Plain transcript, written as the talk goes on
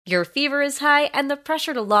Your fever is high, and the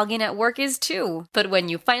pressure to log in at work is too. But when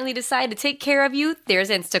you finally decide to take care of you, there's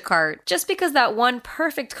Instacart. Just because that one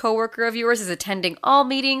perfect coworker of yours is attending all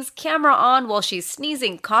meetings, camera on while she's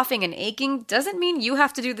sneezing, coughing, and aching, doesn't mean you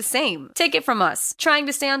have to do the same. Take it from us. Trying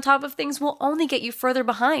to stay on top of things will only get you further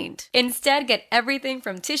behind. Instead, get everything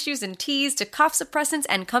from tissues and teas to cough suppressants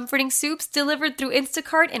and comforting soups delivered through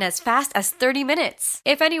Instacart in as fast as 30 minutes.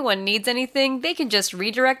 If anyone needs anything, they can just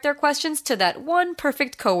redirect their questions to that one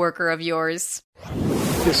perfect coworker of yours.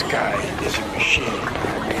 This guy is a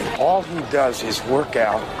machine. All he does is work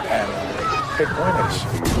out and pick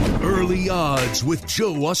winners. Early Odds with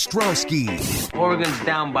Joe Ostrowski. Oregon's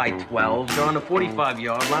down by 12. They're on the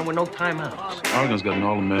 45-yard line with no timeouts. Oregon's got an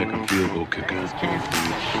All-American field goal kicker.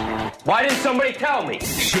 Why didn't somebody tell me?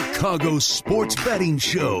 Chicago's sports betting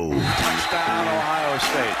show. Touchdown, Ohio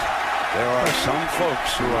State. There are some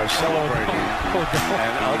folks who are celebrating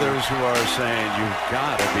and others who are saying, you've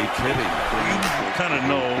got to be kidding me. You kind of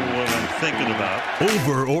know what I'm thinking about.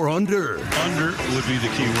 Over or under? Under would be the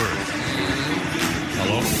key word.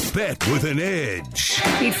 Hello? Bet with an edge.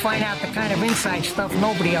 He'd find out the kind of inside stuff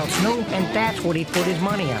nobody else knew, and that's what he'd put his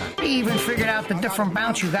money on. He even figured out the different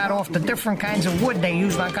bounce you got off the different kinds of wood they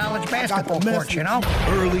used on college basketball courts, you know?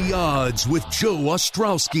 Early Odds with Joe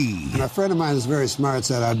Ostrowski. And a friend of mine is very smart,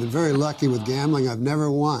 said, I've been very lucky with gambling. I've never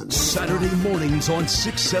won. Saturday mornings on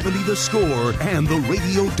 670 The Score and the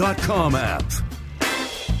Radio.com app.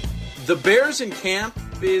 The Bears in camp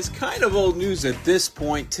is kind of old news at this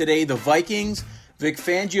point. Today, the Vikings, Vic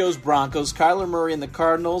Fangio's Broncos, Kyler Murray and the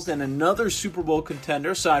Cardinals, and another Super Bowl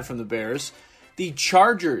contender aside from the Bears, the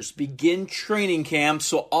Chargers begin training camp,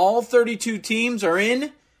 so all 32 teams are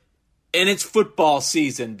in, and it's football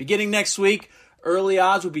season. Beginning next week, Early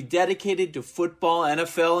Odds will be dedicated to football,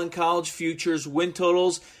 NFL, and college futures, win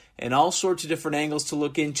totals, and all sorts of different angles to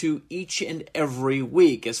look into each and every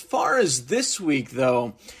week. As far as this week,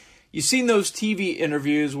 though, you've seen those TV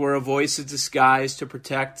interviews where a voice is disguised to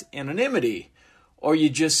protect anonymity, or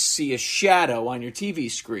you just see a shadow on your TV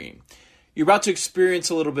screen. You're about to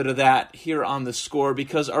experience a little bit of that here on The Score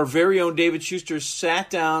because our very own David Schuster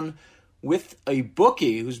sat down with a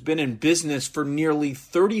bookie who's been in business for nearly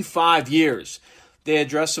 35 years. They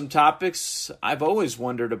address some topics I've always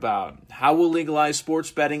wondered about. How will legalized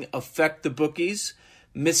sports betting affect the bookies?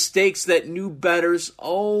 Mistakes that new bettors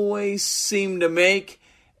always seem to make,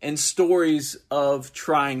 and stories of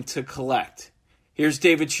trying to collect. Here's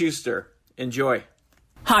David Schuster. Enjoy.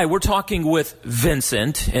 Hi, we're talking with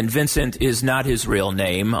Vincent, and Vincent is not his real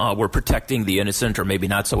name. We're protecting the innocent, or maybe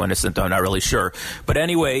not so innocent, I'm not really sure. But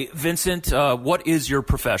anyway, Vincent, what is your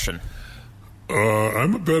profession?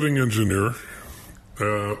 I'm a betting engineer,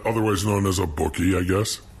 otherwise known as a bookie, I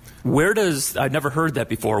guess. I've never heard that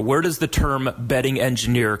before, where does the term betting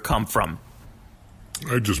engineer come from?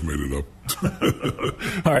 I just made it up.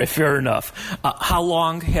 All right, fair enough. How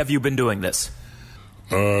long have you been doing this?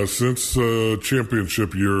 Since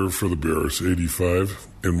championship year for the Bears, 85,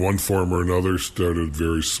 in one form or another. Started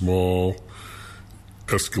very small,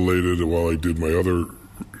 escalated while I did my other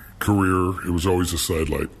career. It was always a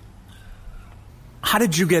sidelight. How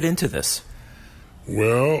did you get into this?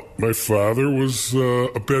 Well, my father was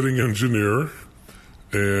a betting engineer,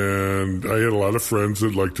 and I had a lot of friends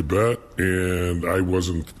that liked to bet, and I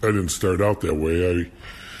didn't start out that way.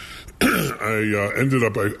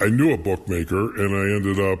 I knew a bookmaker, and I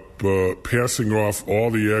ended up passing off all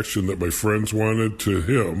the action that my friends wanted to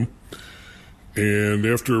him. And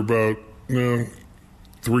after about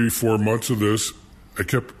 3-4 months of this,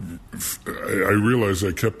 I realized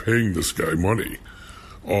I kept paying this guy money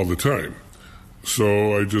all the time.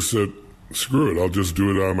 So I just said, screw it, I'll just do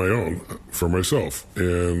it on my own for myself.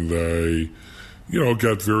 And I,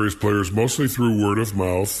 got various players, mostly through word of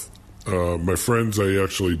mouth. My friends, I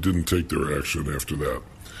actually didn't take their action after that.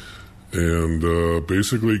 And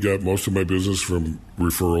basically got most of my business from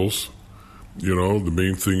referrals. The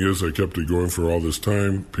main thing is I kept it going for all this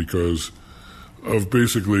time because of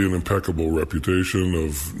basically an impeccable reputation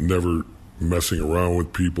of never messing around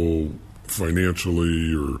with people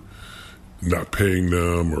financially or not paying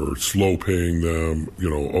them or slow paying them,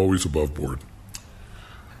 always above board.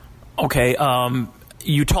 Okay,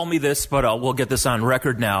 you told me this, but we'll get this on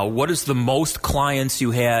record now. What is the most clients you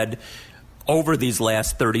had over these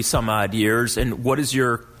last 30-some-odd years, and what is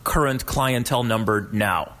your current clientele number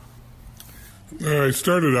now? I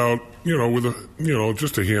started out, with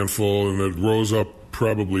just a handful, and it rose up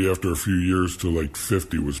probably after a few years to like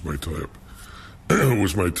 50 was my top.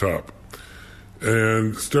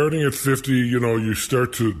 And starting at 50, you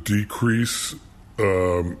start to decrease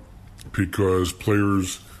because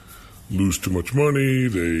players lose too much money,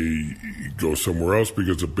 they go somewhere else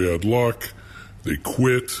because of bad luck, they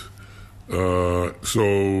quit.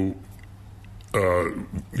 Slowly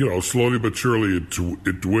but surely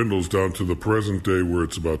it dwindles down to the present day where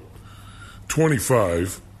it's about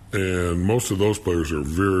 25, and most of those players are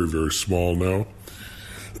very, very small now.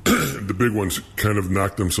 The big ones kind of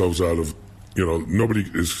knock themselves out of, nobody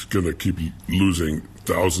is going to keep losing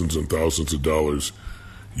thousands and thousands of dollars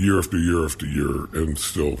year after year after year and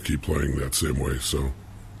still keep playing that same way. So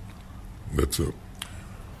that's it.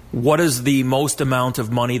 What is the most amount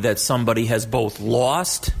of money that somebody has both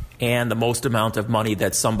lost and the most amount of money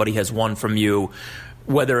that somebody has won from you,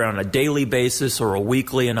 whether on a daily basis or a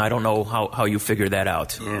weekly? And I don't know how you figure that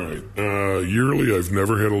out. All right. Yearly, I've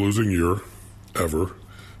never had a losing year, ever.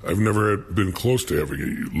 I've never been close to having a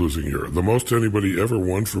losing year. The most anybody ever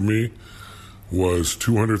won from me was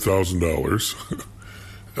 $200,000.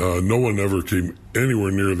 No one ever came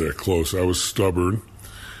anywhere near that close. I was stubborn.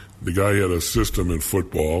 The guy had a system in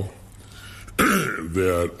football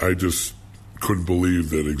that I just couldn't believe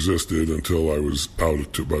that existed until I was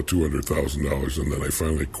out to about $200,000, and then I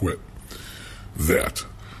finally quit that.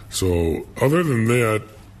 So other than that,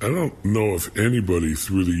 I don't know if anybody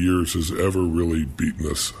through the years has ever really beaten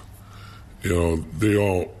us. They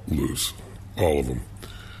all lose, all of them.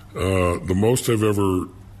 The most I've ever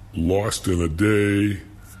lost in a day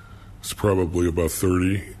is probably about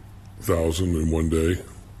 30,000 in one day.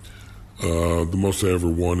 The most I ever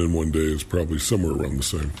won in one day is probably somewhere around the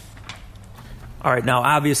same. All right. Now,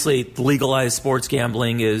 obviously, legalized sports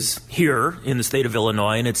gambling is here in the state of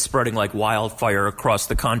Illinois, and it's spreading like wildfire across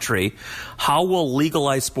the country. How will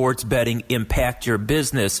legalized sports betting impact your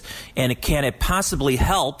business, and can it possibly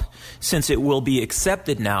help since it will be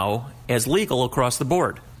accepted now as legal across the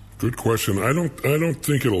board? Good question. I don't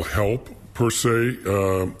think it'll help per se.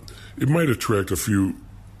 It might attract a few,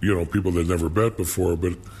 people that never bet before,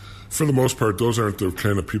 but for the most part, those aren't the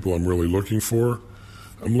kind of people I'm really looking for.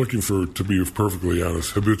 I'm looking for, to be perfectly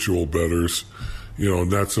honest, habitual bettors,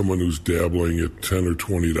 not someone who's dabbling at $10 or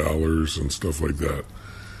 $20 and stuff like that.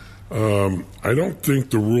 I don't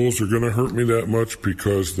think the rules are going to hurt me that much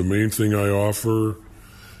because the main thing I offer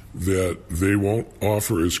that they won't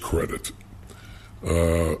offer is credit.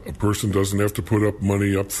 A person doesn't have to put up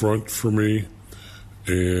money up front for me,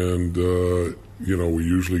 and, we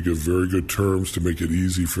usually give very good terms to make it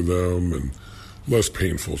easy for them and less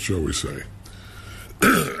painful, shall we say.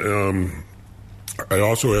 I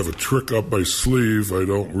also have a trick up my sleeve. I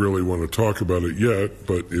don't really want to talk about it yet,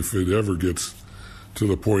 but if it ever gets to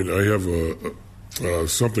the point, I have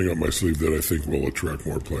something up my sleeve that I think will attract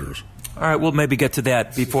more players. All right, we'll maybe get to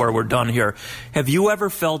that before we're done here. Have you ever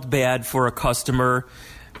felt bad for a customer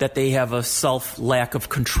that they have a lack of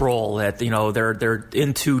control, that they're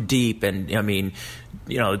in too deep, and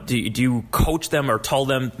do you coach them or tell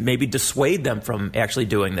them, maybe dissuade them from actually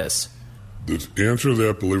doing this? The answer to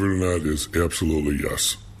that, believe it or not, is absolutely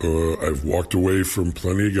yes. I've walked away from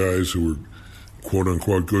plenty of guys who were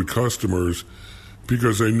quote-unquote good customers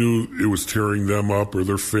because I knew it was tearing them up or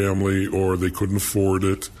their family or they couldn't afford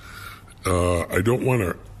it. I don't want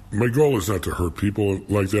to... My goal is not to hurt people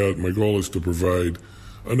like that. My goal is to provide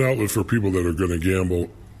an outlet for people that are going to gamble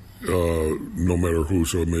no matter who,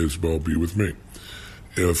 so it may as well be with me.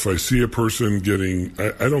 If I see a person getting...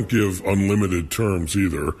 I don't give unlimited terms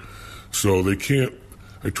either. So they can't,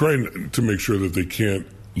 I try to make sure that they can't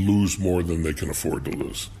lose more than they can afford to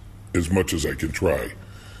lose, as much as I can try.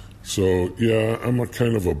 So, yeah, I'm a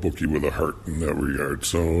kind of a bookie with a heart in that regard.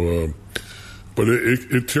 So, but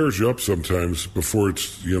it tears you up sometimes before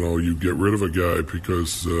it's, you get rid of a guy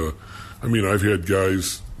because, I've had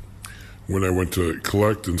guys when I went to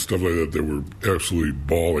collect and stuff like that were absolutely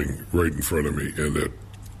bawling right in front of me, and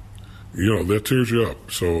that tears you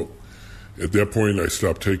up. So, at that point, I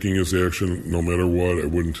stopped taking his action. No matter what, I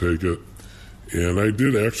wouldn't take it. And I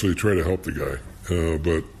did actually try to help the guy.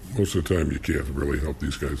 But most of the time, you can't really help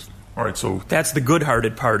these guys. All right, so that's the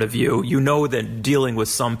good-hearted part of you. You know that dealing with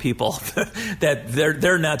some people, that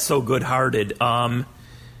they're not so good-hearted. How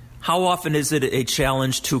often is it a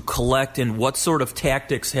challenge to collect, and what sort of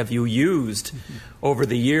tactics have you used over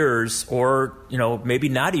the years, or, maybe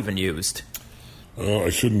not even used? I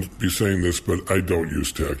shouldn't be saying this, but I don't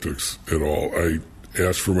use tactics at all. I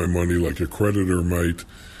ask for my money like a creditor might.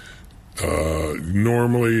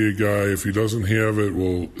 Normally, a guy, if he doesn't have it,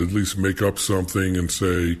 will at least make up something and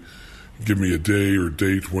say, give me a day or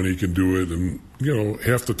date when he can do it. And,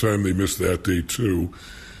 half the time they miss that day too.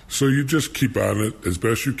 So you just keep on it as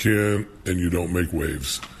best you can, and you don't make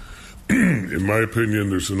waves. In my opinion,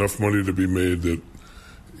 there's enough money to be made that,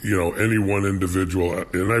 any one individual,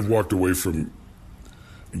 and I've walked away from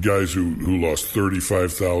guys who lost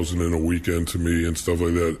 $35,000 in a weekend to me and stuff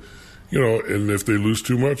like that. And if they lose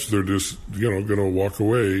too much, they're just, going to walk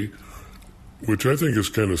away, which I think is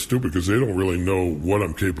kind of stupid because they don't really know what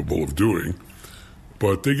I'm capable of doing.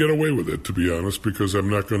 But they get away with it, to be honest, because I'm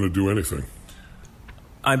not going to do anything.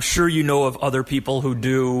 I'm sure you know of other people who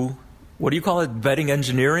do, what do you call it, betting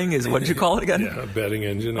engineering? What did you call it again? Yeah, betting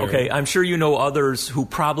engineering. Okay, I'm sure you know others who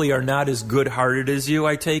probably are not as good-hearted as you,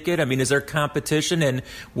 I take it. I mean, is there competition, and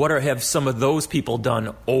what have some of those people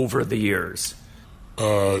done over the years?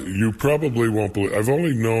 You probably won't believe. I've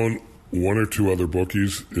only known one or two other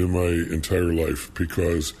bookies in my entire life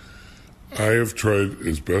because I have tried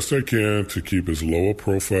as best I can to keep as low a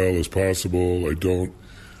profile as possible. I don't,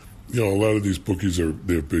 a lot of these bookies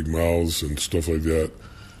they have big mouths and stuff like that.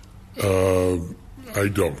 I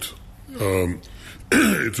don't.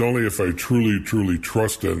 It's only if I truly, truly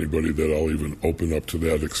trust anybody that I'll even open up to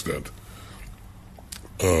that extent.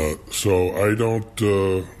 So I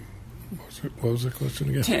don't. What was the question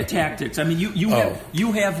again? Tactics. I mean, you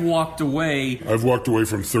have walked away. I've walked away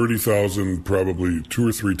from $30,000 probably 2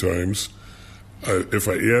 or 3 times. If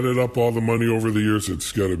I added up all the money over the years,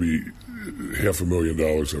 it's got to be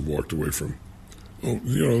 $500,000 I've walked away from. Oh,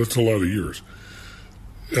 that's a lot of years.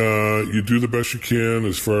 You do the best you can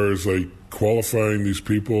as far as like qualifying these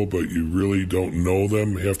people, but you really don't know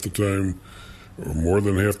them half the time, or more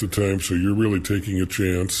than half the time. So you're really taking a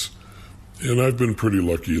chance. And I've been pretty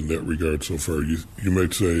lucky in that regard so far. You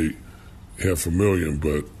might say $500,000,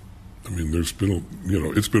 but I mean, there's been,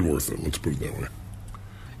 it's been worth it. Let's put it that way.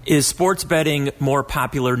 Is sports betting more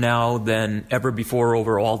popular now than ever before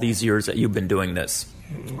over all these years that you've been doing this?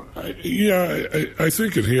 I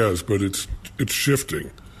think it has, but it's shifting.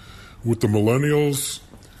 With the millennials,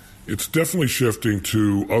 it's definitely shifting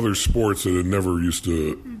to other sports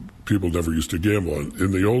that people never used to gamble on. In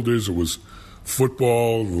the old days, it was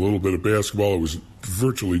football, a little bit of basketball. It was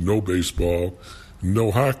virtually no baseball,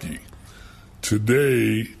 no hockey.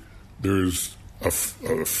 Today, there's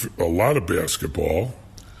a lot of basketball.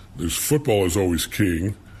 There's football is always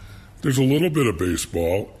king. There's a little bit of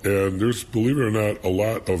baseball, and there's, believe it or not, a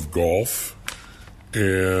lot of golf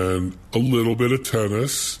and a little bit of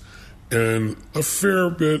tennis and a fair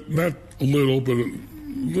bit, not a little, but a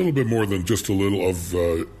little bit more than just a little of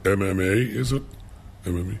MMA, is it?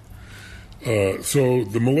 MMA? So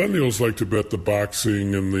the millennials like to bet the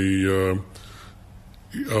boxing and the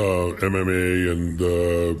MMA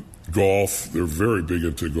and golf. They're very big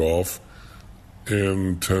into golf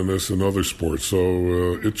and tennis and other sports.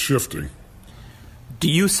 So it's shifting. Do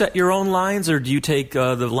you set your own lines, or do you take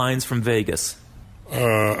the lines from Vegas?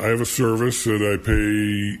 I have a service that I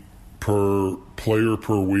pay per player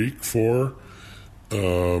per week for.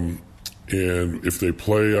 And if they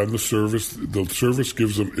play on the service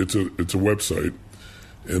gives them, it's a website,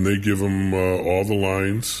 and they give them all the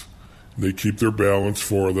lines. They keep their balance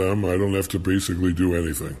for them. I don't have to basically do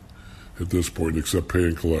anything at this point except pay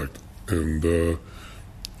and collect. And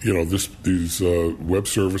these web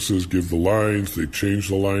services give the lines. They change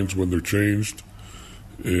the lines when they're changed,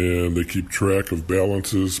 and they keep track of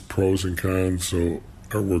balances, pros and cons. So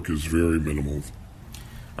our work is very minimal.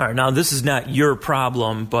 All right, now this is not your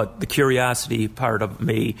problem, but the curiosity part of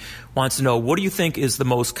me wants to know, what do you think is the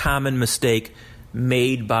most common mistake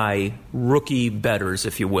made by rookie bettors,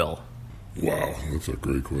 if you will? Wow, that's a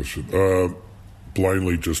great question.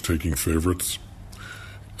 Blindly just taking favorites.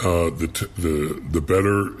 The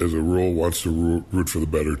bettor, as a rule, wants to root for the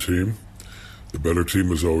better team. The better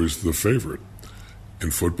team is always the favorite. In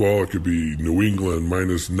football, it could be New England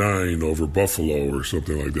 -9 over Buffalo or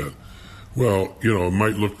something like that. Well, it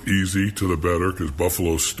might look easy to the bettor because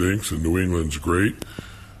Buffalo stinks and New England's great,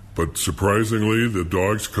 but surprisingly, the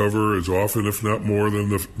dogs cover as often, if not more, than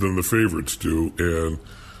the favorites do. And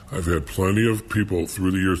I've had plenty of people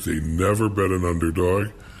through the years, they never bet an underdog,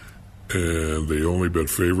 and they only bet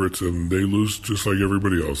favorites, and they lose just like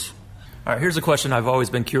everybody else. All right, here's a question I've always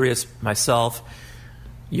been curious myself.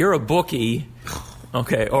 You're a bookie.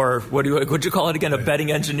 Okay, or what'd you call it again? A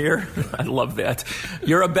betting engineer? I love that.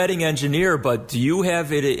 You're a betting engineer, but do you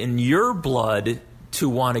have it in your blood to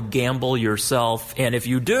want to gamble yourself? And if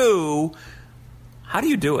you do, how do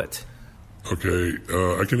you do it? Okay,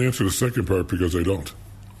 I can answer the second part because I don't.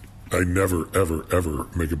 I never, ever, ever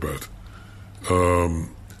make a bet.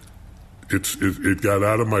 It got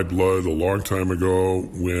out of my blood a long time ago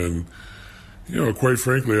when, quite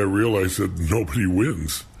frankly, I realized that nobody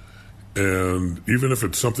wins. And even if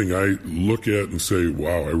it's something I look at and say,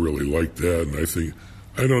 wow, I really like that, and I think,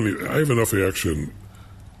 I have enough action.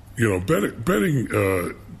 Betting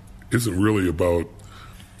isn't really about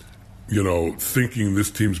thinking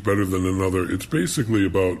this team's better than another. It's basically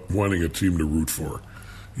about wanting a team to root for.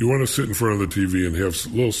 You want to sit in front of the TV and have a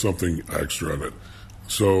little something extra on it.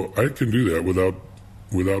 So I can do that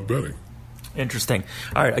without betting. Interesting.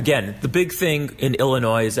 All right, again, the big thing in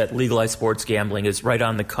Illinois is that legalized sports gambling is right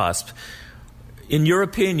on the cusp. In your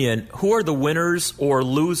opinion, who are the winners or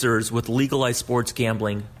losers with legalized sports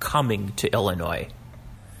gambling coming to Illinois?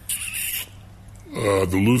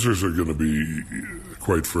 The losers are going to be,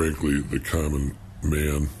 quite frankly, the common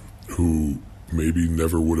man who maybe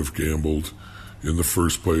never would have gambled in the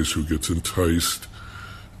first place, who gets enticed,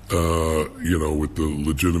 with the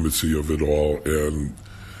legitimacy of it all. And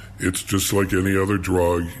it's just like any other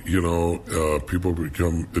drug, people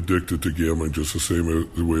become addicted to gambling just the same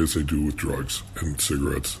way as they do with drugs and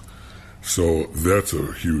cigarettes. So that's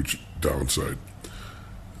a huge downside.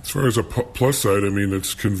 As far as a plus side,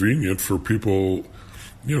 it's convenient for people,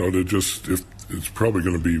 to just, if it's probably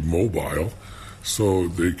going to be mobile, so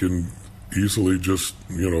they can easily just,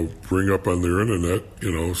 bring up on their internet,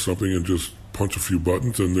 something and just punch a few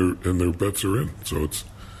buttons and their bets are in. So it's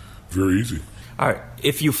very easy. All right.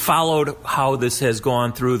 If you followed how this has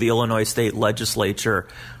gone through the Illinois state legislature,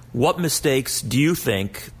 what mistakes do you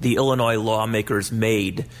think the Illinois lawmakers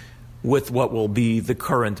made with what will be the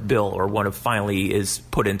current bill, or when it finally is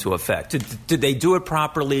put into effect? Did they do it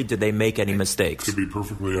properly? Did they make any mistakes? To be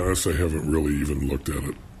perfectly honest, I haven't really even looked at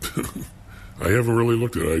it. I haven't really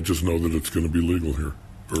looked at it. I just know that it's going to be legal here,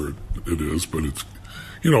 or it is, but it's,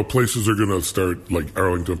 places are going to start, like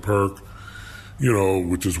Arlington Park,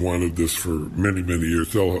 which has wanted this for many, many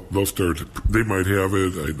years. They'll start, they might have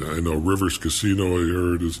it. I know Rivers Casino, I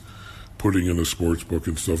heard, is putting in a sports book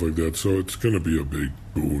and stuff like that. So it's going to be a big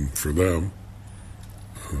boon for them.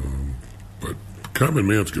 But common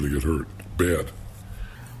man's going to get hurt bad.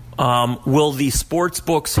 Will the sports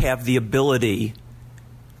books have the ability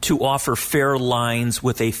to offer fair lines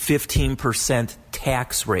with a 15%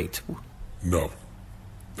 tax rate? No,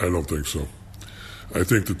 I don't think so. I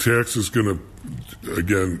think the tax is going to,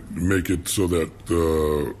 again, make it so that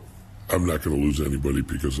I'm not going to lose anybody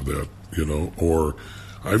because of that, or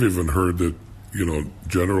I've even heard that,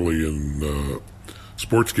 generally in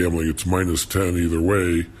sports gambling, it's -10 either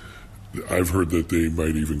way. I've heard that they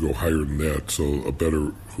might even go higher than that. So a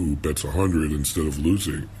bettor who bets 100 instead of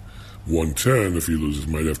losing 110, if he loses,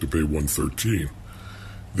 might have to pay 113.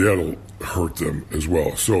 That'll hurt them as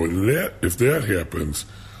well. So if that happens,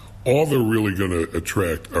 all they're really going to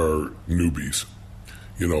attract are newbies.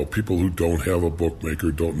 People who don't have a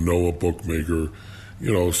bookmaker, don't know a bookmaker,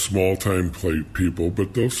 small-time people.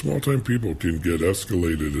 But those small-time people can get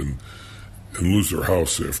escalated and lose their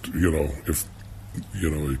house if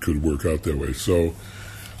it could work out that way. So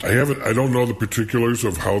I don't know the particulars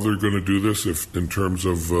of how they're going to do this in terms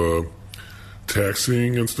of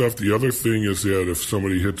taxing and stuff. The other thing is that if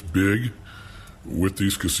somebody hits big with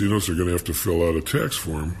these casinos, they're going to have to fill out a tax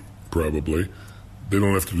form, probably. They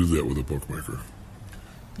don't have to do that with a bookmaker.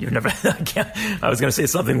 I was going to say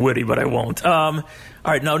something witty, but I won't. All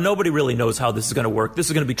right, now nobody really knows how this is going to work. This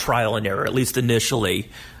is going to be trial and error, at least initially.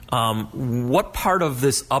 What part of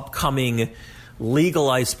this upcoming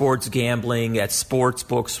legalized sports gambling at sports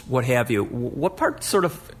books, what have you, what part sort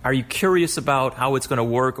of are you curious about how it's going to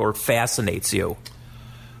work or fascinates you?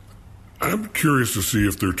 I'm curious to see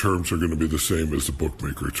if their terms are going to be the same as the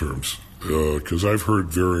bookmaker terms, because I've heard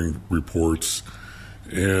varying reports,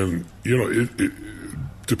 and it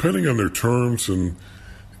depending on their terms and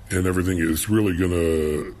everything, is really going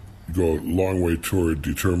to go a long way toward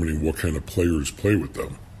determining what kind of players play with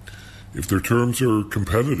them. If their terms are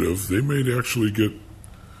competitive, they may actually get,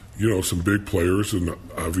 some big players and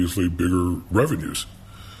obviously bigger revenues.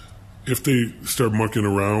 If they start mucking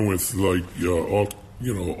around with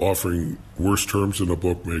offering worse terms than a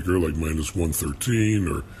bookmaker, like -113,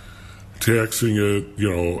 or taxing it,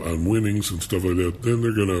 on winnings and stuff like that, then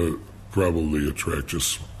they're going to probably attract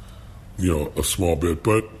just, a small bit.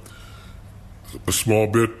 But a small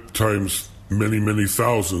bit times many, many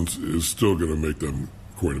thousands is still going to make them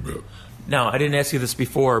quite a bit. Now, I didn't ask you this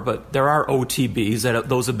before, but there are OTBs.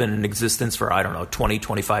 Those have been in existence for, 20,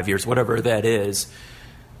 25 years, whatever that is.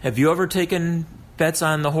 Have you ever taken bets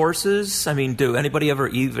on the horses? Do anybody ever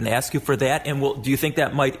even ask you for that? And do you think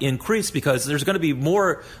that might increase because there's going to be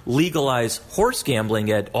more legalized horse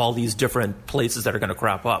gambling at all these different places that are going to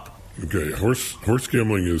crop up? Okay, horse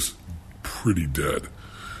gambling is pretty dead.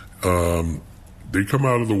 They come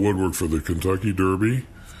out of the woodwork for the Kentucky Derby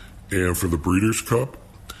and for the Breeders' Cup,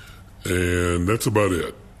 and that's about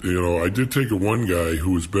it. I did take one guy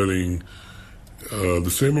who was betting the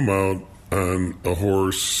same amount on a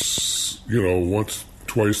horse, once,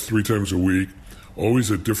 twice, 3 times a week,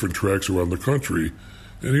 always at different tracks around the country.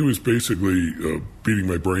 And he was basically beating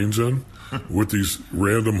my brains in with these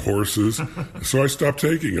random horses. So I stopped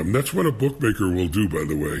taking him. That's what a bookmaker will do, by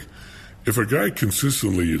the way. If a guy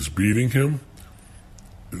consistently is beating him,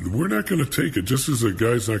 we're not going to take it. Just as a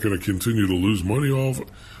guy's not going to continue to lose money,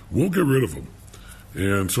 we'll get rid of him.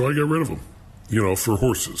 And so I got rid of him, for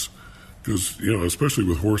horses. Because, especially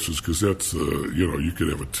with horses, because that's, you could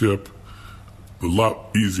have a tip a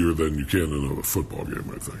lot easier than you can in a football game,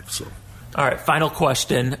 I think. So. All right, final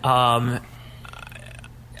question.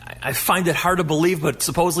 I find it hard to believe, but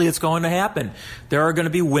supposedly it's going to happen. There are going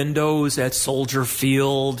to be windows at Soldier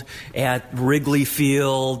Field, at Wrigley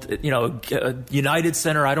Field, United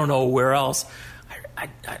Center, I don't know where else.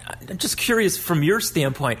 I'm just curious from your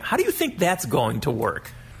standpoint, how do you think that's going to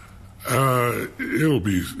work? It'll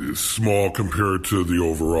be small compared to the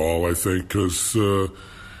overall, I think, because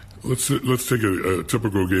let's take a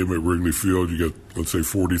typical game at Wrigley Field. You get, let's say,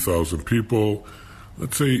 40,000 people.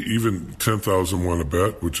 Let's say even 10,000 want to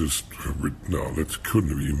bet, which is, no, that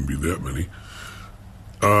couldn't even be that many.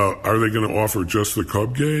 Are they going to offer just the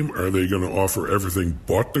Cub game? Are they going to offer everything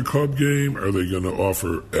but the Cub game? Are they going to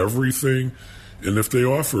offer everything? And if they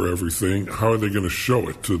offer everything, how are they going to show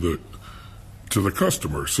it to the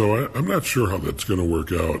customer? So I'm not sure how that's going to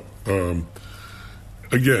work out.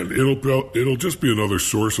 Again, it'll just be another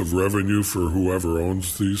source of revenue for whoever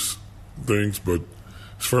owns these things, but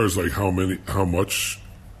as far as like how much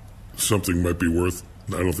something might be worth,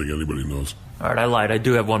 I don't think anybody knows. All right, I lied. I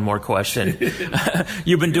do have one more question.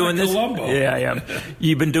 You've been doing this. Columbo. Yeah, I am.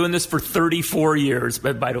 You've been doing this for 34 years.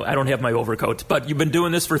 But I don't have my overcoat. But you've been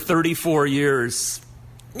doing this for 34 years.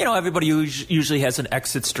 Everybody usually has an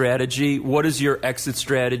exit strategy. What is your exit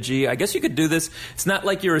strategy? I guess you could do this. It's not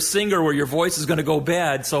like you're a singer where your voice is going to go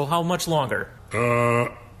bad. So how much longer?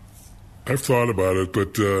 I've thought about it,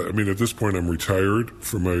 but at this point I'm retired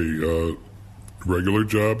from my regular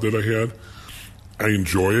job that I had. I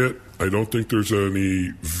enjoy it. I don't think there's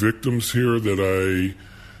any victims here that I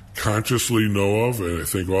consciously know of, and I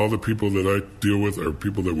think all the people that I deal with are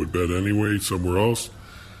people that would bet anyway somewhere else.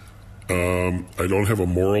 I don't have a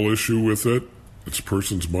moral issue with it. It's a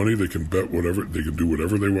person's money. They can bet whatever. They can do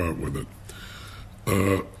whatever they want with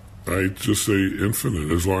it. I just say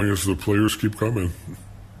infinite, as long as the players keep coming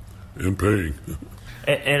and paying.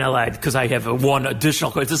 And I lied because I have one additional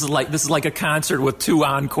question. This is like a concert with two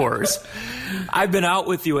encores. I've been out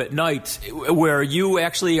with you at night where you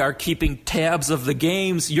actually are keeping tabs of the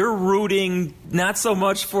games. You're rooting not so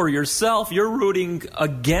much for yourself. You're rooting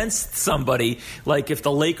against somebody. Like if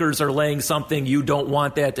the Lakers are laying something, you don't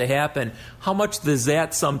want that to happen. How much does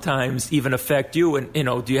that sometimes even affect you? And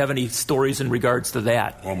do you have any stories in regards to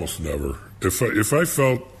that? Almost never. If I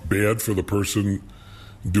felt bad for the person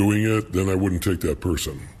doing it, then I wouldn't take that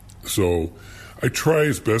person. So I try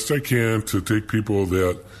as best I can to take people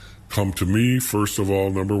that come to me, first of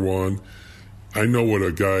all, number one. I know what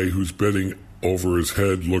a guy who's betting over his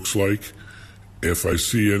head looks like. If I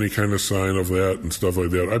see any kind of sign of that and stuff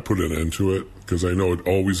like that, I put an end to it because I know it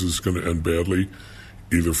always is going to end badly,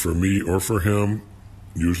 either for me or for him,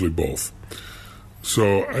 usually both.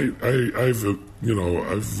 So I've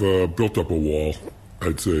built up a wall,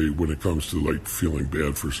 I'd say, when it comes to like feeling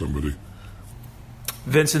bad for somebody.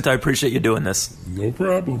 Vincent, I appreciate you doing this. No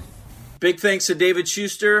problem. Big thanks to David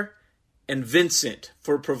Schuster and Vincent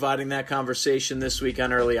for providing that conversation this week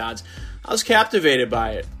on Early Odds. I was captivated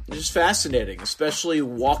by it. It was fascinating, especially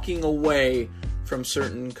walking away from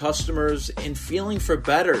certain customers and feeling for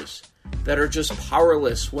bettors that are just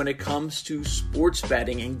powerless when it comes to sports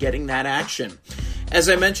betting and getting that action. As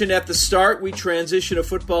I mentioned at the start, we transition to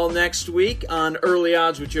football next week on Early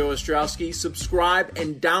Odds with Joe Ostrowski. Subscribe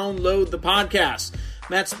and download the podcast.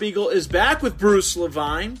 Matt Spiegel is back with Bruce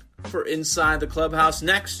Levine for Inside the Clubhouse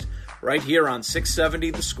next, right here on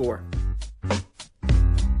 670 The Score.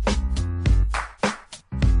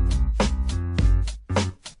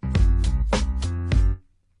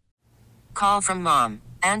 Call from mom.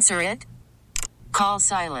 Answer it. Call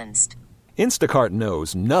silenced. Instacart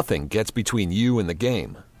knows nothing gets between you and the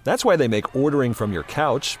game. That's why they make ordering from your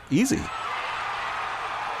couch easy.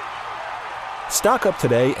 Stock up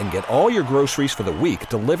today and get all your groceries for the week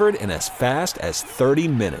delivered in as fast as 30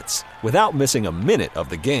 minutes without missing a minute of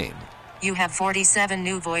the game. You have 47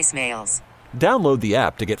 new voicemails. Download the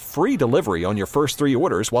app to get free delivery on your first 3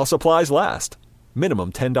 orders while supplies last.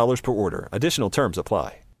 Minimum $10 per order. Additional terms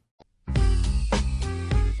apply.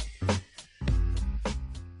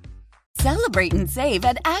 Celebrate and save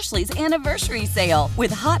at Ashley's Anniversary Sale.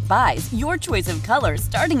 With Hot Buys, your choice of colors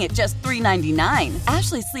starting at just $3.99.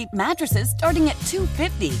 Ashley Sleep mattresses starting at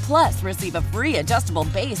 $2.50. Plus, receive a free adjustable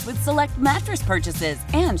base with select mattress purchases.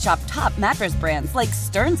 And shop top mattress brands like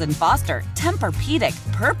Stearns & Foster, Tempur-Pedic,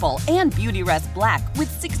 Purple, and Beautyrest Black with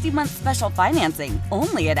 60-month special financing.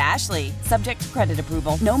 Only at Ashley. Subject to credit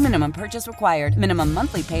approval. No minimum purchase required. Minimum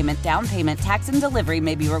monthly payment, down payment, tax, and delivery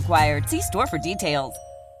may be required. See store for details.